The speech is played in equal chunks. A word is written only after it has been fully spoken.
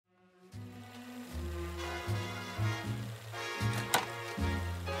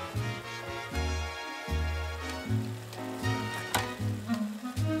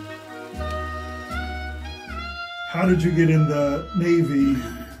How did you get in the Navy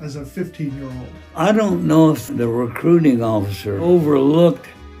as a 15-year-old? I don't know if the recruiting officer overlooked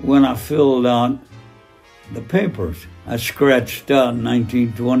when I filled out the papers. I scratched out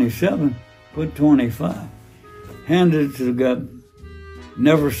 1927, put 25. Handed it to the guy,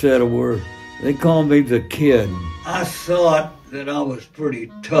 never said a word. They called me the kid. I thought that I was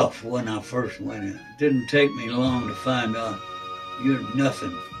pretty tough when I first went in. It didn't take me long to find out you're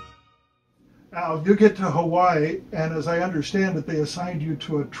nothing. Now, you get to Hawaii, and as I understand it, they assigned you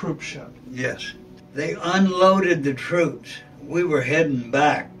to a troop ship. Yes. They unloaded the troops. We were heading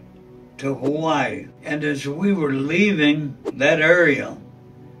back to Hawaii. And as we were leaving that area,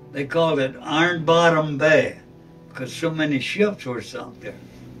 they called it Iron Bottom Bay because so many ships were sunk there.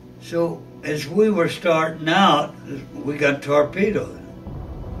 So as we were starting out, we got torpedoed.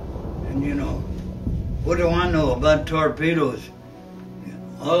 And you know, what do I know about torpedoes?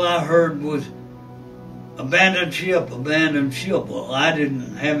 All I heard was abandoned ship, abandoned ship. Well, I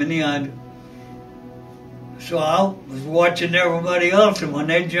didn't have any idea. So I was watching everybody else, and when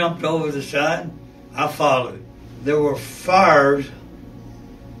they jumped over the side, I followed. There were fires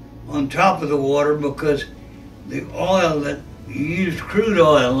on top of the water because the oil that you used crude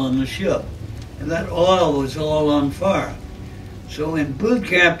oil on the ship, and that oil was all on fire. So in boot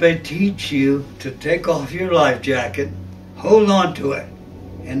camp, they teach you to take off your life jacket, hold on to it,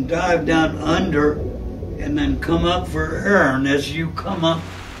 and dive down under, and then come up for air. And as you come up,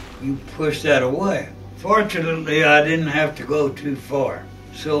 you push that away. Fortunately, I didn't have to go too far.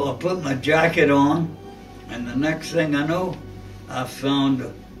 So I put my jacket on, and the next thing I know, I found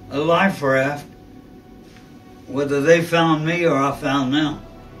a life raft. Whether they found me or I found them.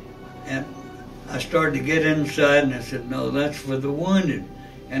 And I started to get inside, and I said, no, that's for the wounded.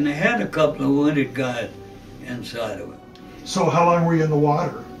 And they had a couple of wounded guys inside of it. So how long were you in the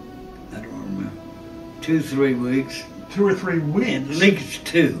water? I don't remember. 2, 3 weeks. 2 or 3 weeks? At least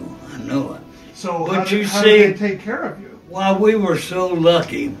 2, I know it. So but how did they take care of you? While we were so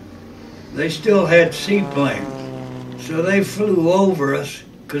lucky, they still had seaplanes. So they flew over us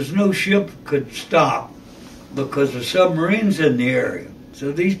because no ship could stop because of submarines in the area.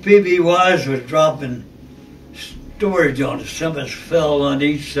 So these PBYs were dropping storage on us. Some of us fell on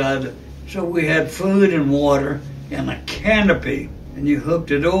each side. So we had food and water and a canopy, and you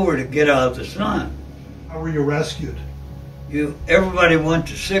hooked it over to get out of the sun. How were you rescued? Everybody went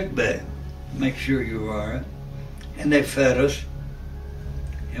to sick bay, make sure you were all right. And they fed us.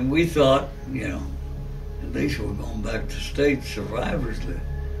 And we thought, you know, at least we're going back to state survivors list.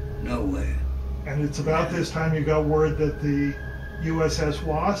 No way. And it's about this time you got word that the USS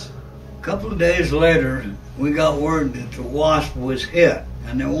Wasp? A couple of days later, we got word that the Wasp was hit.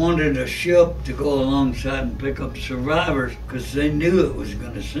 And they wanted a ship to go alongside and pick up survivors because they knew it was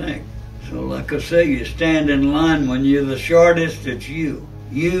going to sink. So like I say, you stand in line. When you're the shortest, it's you.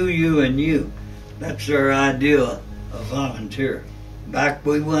 You, and you. That's their idea of volunteer. Back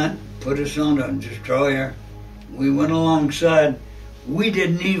we went, put us on a destroyer. We went alongside. We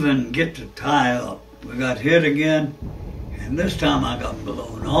didn't even get to tie up. We got hit again, and this time I got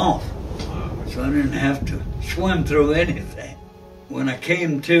blown off. So I didn't have to swim through anything. When I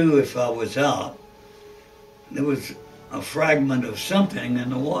came to, if I was out, there was a fragment of something in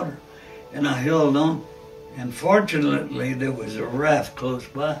the water, and I held on. And fortunately, there was a raft close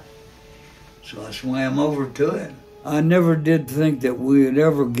by, so I swam over to it. I never did think that we would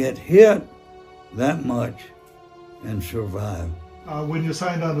ever get hit that much and survive. When you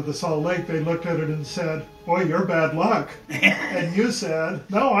signed on to the Salt Lake, they looked at it and said, boy, you're bad luck. And you said,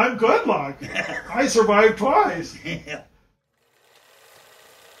 no, I'm good luck. I survived twice. Yeah.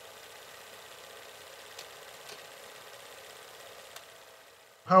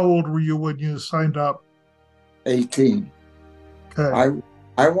 How old were you when you signed up? 18. Okay.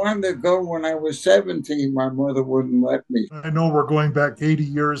 I wanted to go when I was 17. My mother wouldn't let me. I know we're going back 80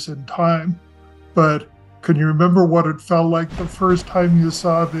 years in time, but can you remember what it felt like the first time you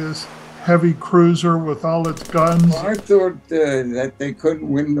saw this heavy cruiser with all its guns? Well, I thought that they couldn't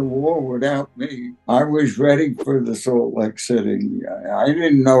win the war without me. I was ready for the Salt Lake City. I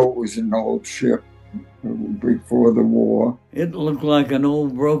didn't know it was an old ship before the war. It looked like an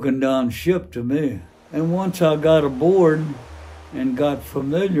old broken down ship to me. And once I got aboard and got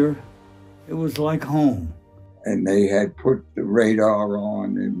familiar, it was like home. And they had put the radar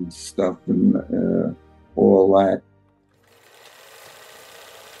on and stuff and all that.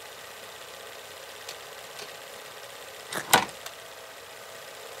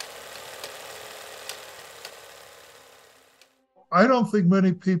 I don't think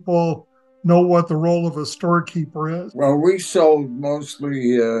many people know what the role of a storekeeper is. Well, we sold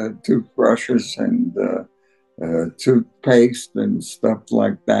mostly toothbrushes and toothpaste and stuff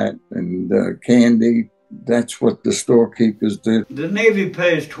like that, and candy. That's what the storekeepers did. The Navy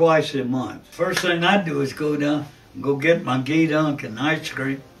pays twice a month. First thing I do is go down, go get my Geedunk and ice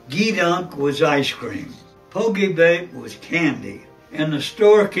cream. Geedunk was ice cream. Pokey Bake was candy. And the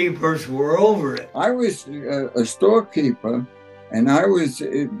storekeepers were over it. I was a storekeeper, and I was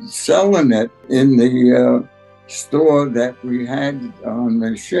selling it in the store that we had on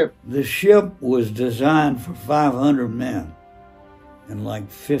the ship. The ship was designed for 500 men and like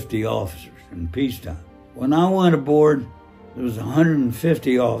 50 officers in peacetime. When I went aboard, there was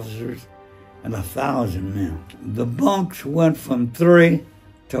 150 officers and 1,000 men. The bunks went from 3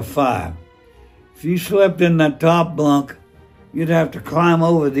 to 5. If you slept in that top bunk, you'd have to climb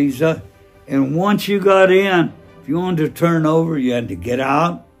over these and once you got in, if you wanted to turn over, you had to get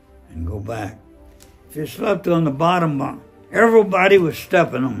out and go back. If you slept on the bottom bunk, everybody was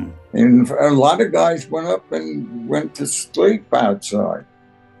stepping on them. And a lot of guys went up and went to sleep outside.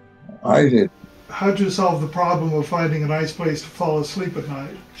 I did. How'd you solve the problem of finding a nice place to fall asleep at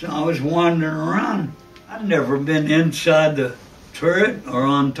night? So I was wandering around. I'd never been inside the turret or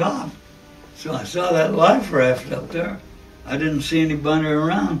on top. So I saw that life raft up there. I didn't see anybody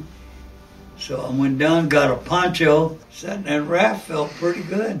around. So I went down, got a poncho, sat in that raft, felt pretty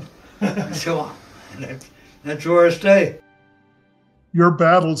good. So that's where I stay. Your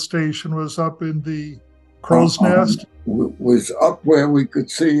battle station was up in the crow's nest? Was up where we could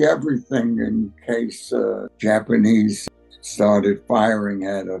see everything in case Japanese started firing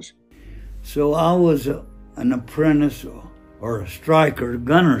at us. So I was an apprentice or a striker,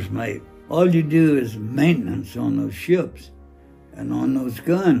 gunner's mate. All you do is maintenance on those ships and on those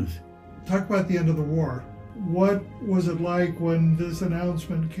guns. Talk about the end of the war. What was it like when this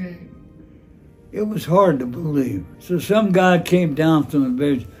announcement came? It was hard to believe. So some guy came down from the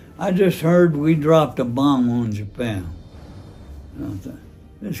bridge. I just heard we dropped a bomb on Japan. And I thought,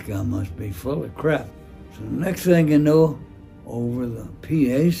 this guy must be full of crap. So the next thing you know, over the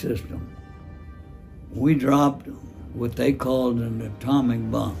PA system, we dropped what they called an atomic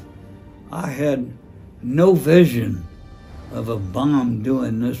bomb. I had no vision of a bomb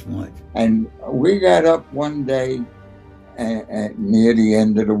doing this much. And we got up one day near the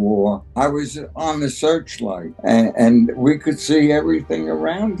end of the war. I was on the searchlight, and we could see everything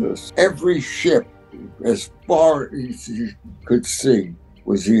around us. Every ship, as far as you could see,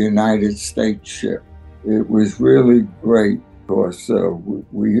 was a United States ship. It was really great, because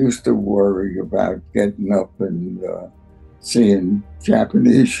we used to worry about getting up and seeing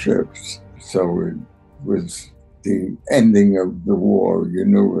Japanese ships. So it was the ending of the war, you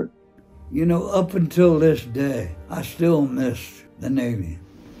knew it. You know, up until this day, I still miss the Navy.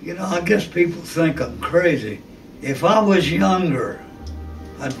 You know, I guess people think I'm crazy. If I was younger,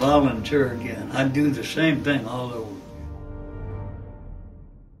 I'd volunteer again. I'd do the same thing all over.